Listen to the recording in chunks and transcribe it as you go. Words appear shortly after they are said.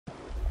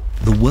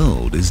The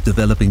world is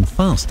developing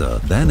faster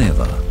than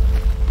ever,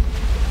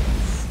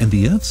 and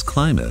the Earth's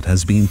climate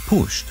has been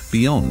pushed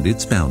beyond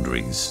its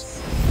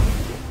boundaries.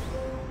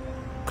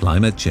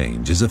 Climate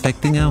change is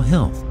affecting our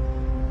health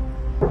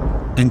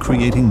and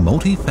creating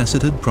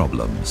multifaceted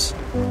problems,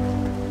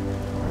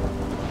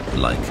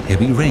 like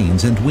heavy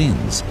rains and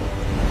winds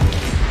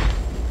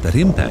that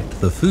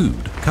impact the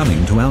food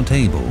coming to our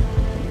table,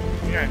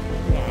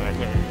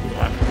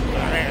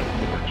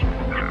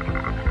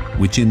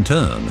 which in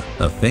turn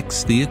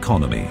affects the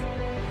economy.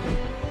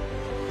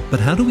 But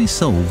how do we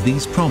solve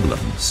these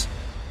problems?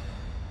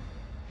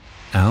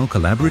 Our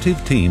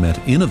collaborative team at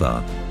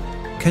INNOVA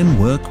can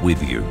work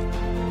with you.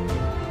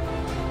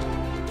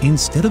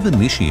 Instead of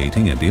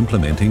initiating and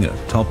implementing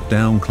a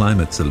top-down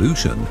climate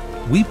solution,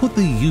 we put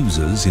the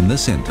users in the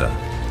center.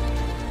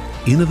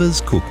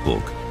 INNOVA's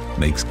cookbook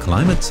makes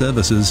climate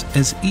services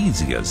as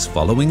easy as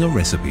following a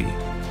recipe.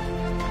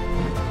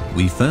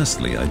 We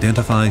firstly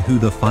identify who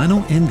the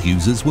final end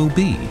users will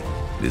be.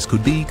 This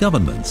could be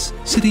governments,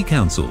 city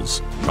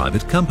councils,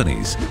 private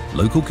companies,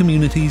 local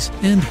communities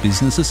and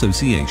business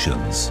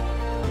associations.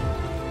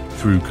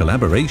 Through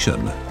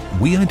collaboration,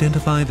 we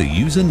identify the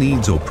user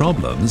needs or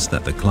problems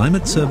that the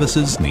climate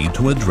services need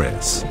to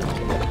address.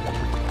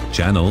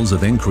 Channels are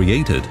then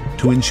created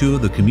to ensure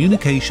the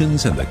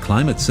communications and the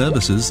climate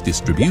services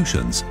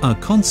distributions are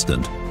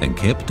constant and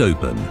kept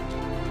open.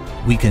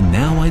 We can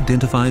now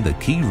identify the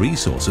key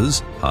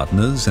resources,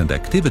 partners and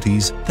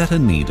activities that are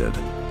needed.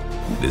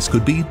 This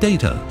could be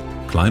data,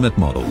 climate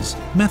models,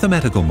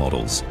 mathematical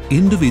models,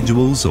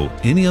 individuals or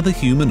any other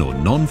human or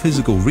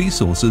non-physical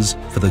resources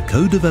for the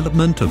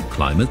co-development of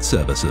climate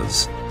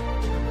services.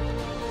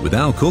 With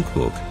our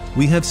cookbook,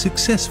 we have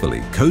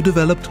successfully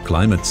co-developed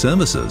climate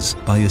services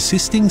by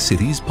assisting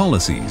cities'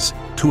 policies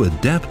to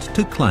adapt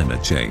to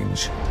climate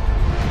change.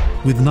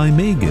 With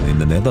Nijmegen in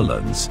the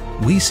Netherlands,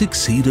 we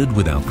succeeded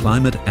with our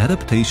climate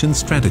adaptation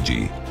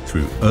strategy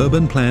through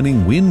urban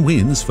planning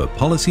win-wins for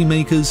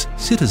policymakers,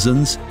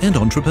 citizens and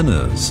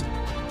entrepreneurs.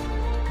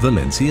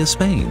 Valencia,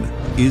 Spain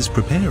is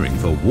preparing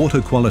for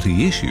water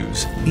quality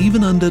issues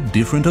even under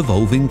different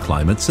evolving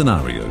climate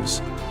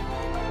scenarios.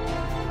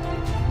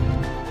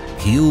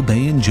 Kiel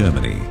Bay in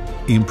Germany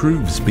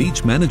improves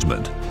beach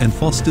management and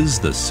fosters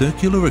the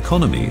circular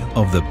economy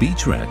of the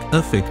beach rack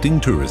affecting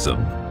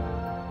tourism.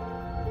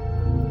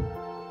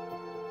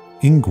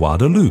 In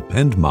Guadeloupe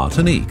and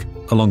Martinique,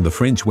 along the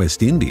French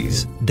West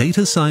Indies,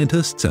 data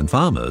scientists and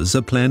farmers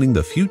are planning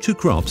the future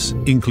crops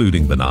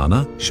including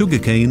banana,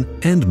 sugarcane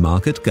and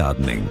market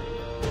gardening.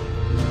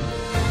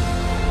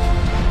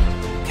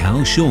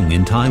 Kaohsiung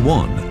in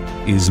Taiwan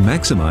is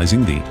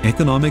maximizing the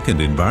economic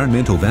and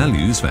environmental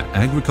values for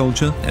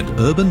agriculture and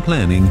urban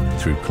planning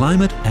through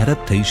climate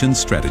adaptation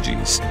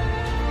strategies.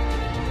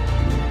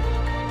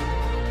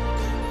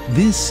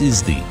 This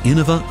is the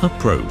INNOVA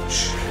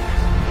approach.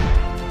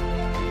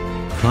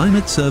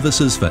 Climate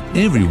services for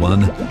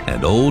everyone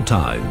at all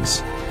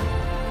times.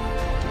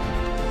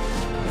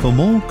 For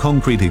more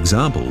concrete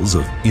examples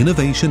of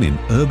innovation in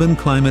urban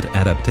climate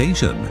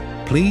adaptation,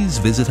 please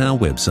visit our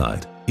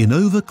website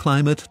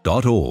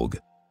innovaclimate.org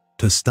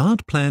to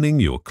start planning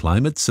your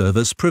climate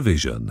service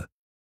provision.